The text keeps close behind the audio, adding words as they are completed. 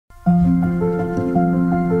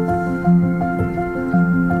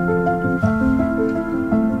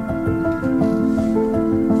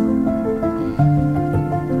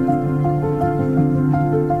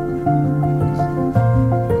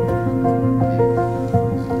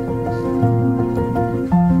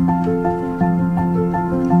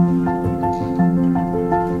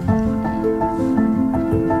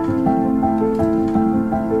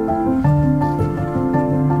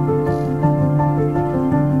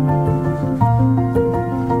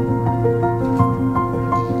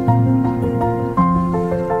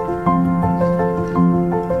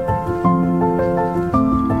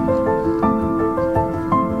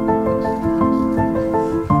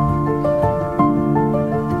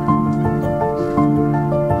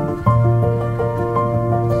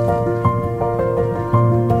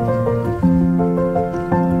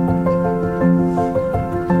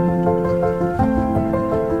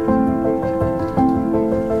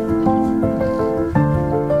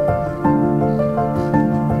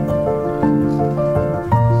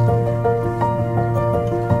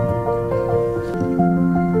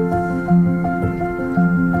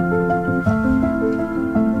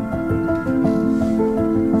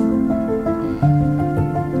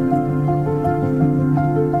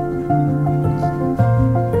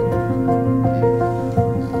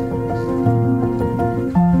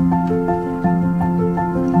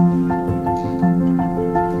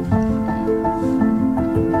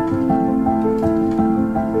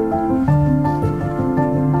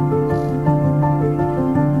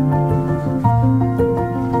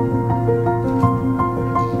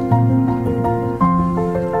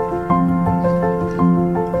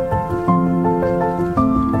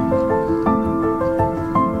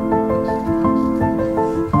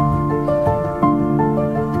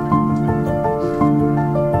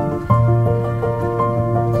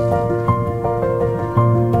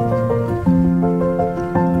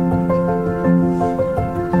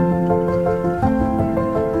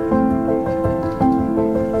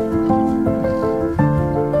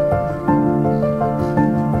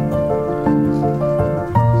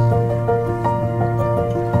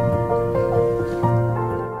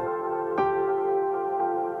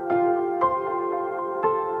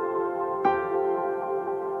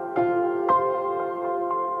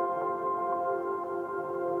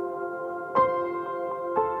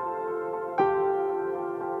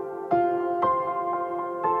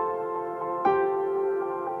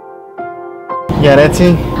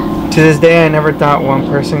Yaretzi, to this day I never thought one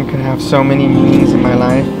person could have so many meanings in my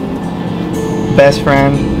life. Best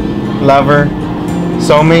friend, lover,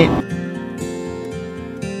 soulmate.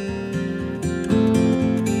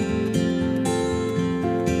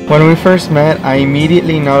 When we first met, I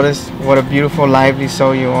immediately noticed what a beautiful, lively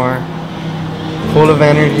soul you are. Full of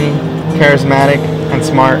energy, charismatic, and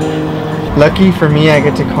smart. Lucky for me, I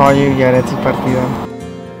get to call you Yaretzi Partida.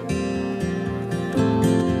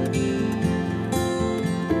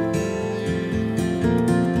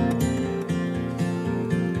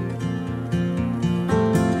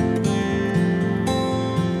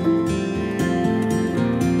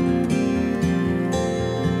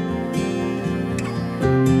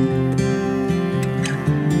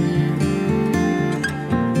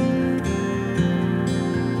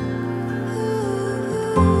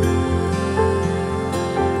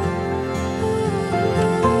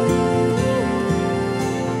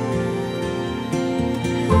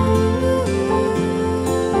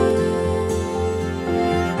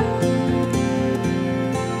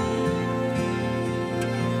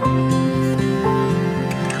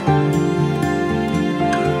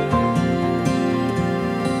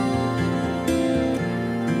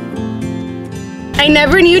 I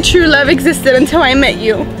never knew true love existed until I met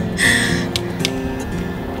you.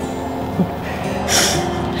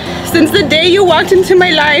 Since the day you walked into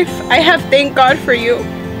my life, I have thanked God for you.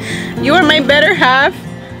 You are my better half.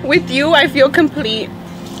 With you, I feel complete.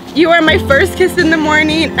 You are my first kiss in the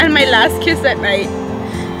morning and my last kiss at night.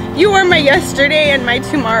 You are my yesterday and my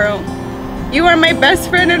tomorrow. You are my best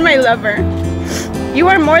friend and my lover. You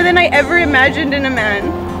are more than I ever imagined in a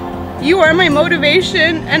man. You are my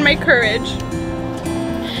motivation and my courage.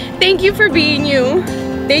 Thank you for being you.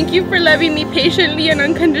 Thank you for loving me patiently and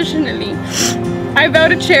unconditionally. I vow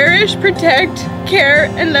to cherish, protect, care,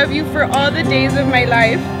 and love you for all the days of my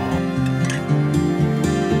life.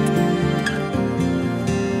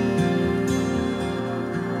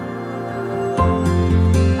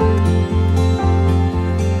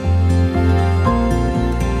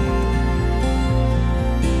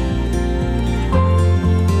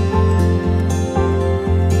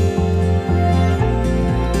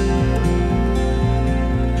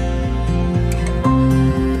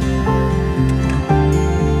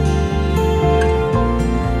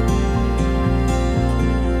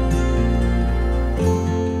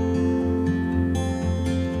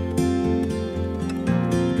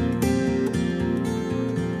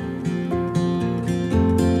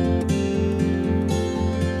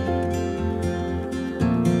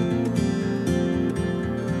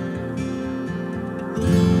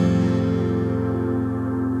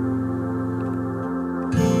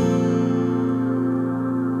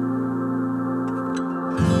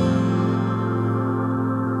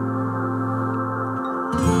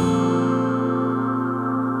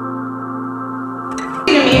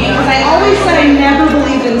 I always said I never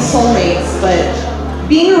believed in soulmates, but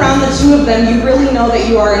being around the two of them, you really know that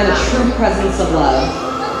you are in the true presence of love.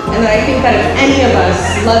 And that I think that if any of us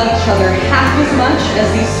love each other half as much as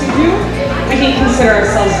these two do, we can consider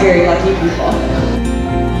ourselves very lucky people.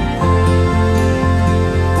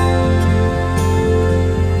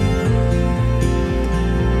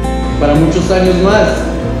 Para muchos años más.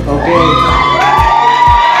 Ok.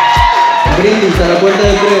 Brindis a la cuenta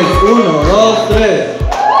de 3. 1, 2, 3.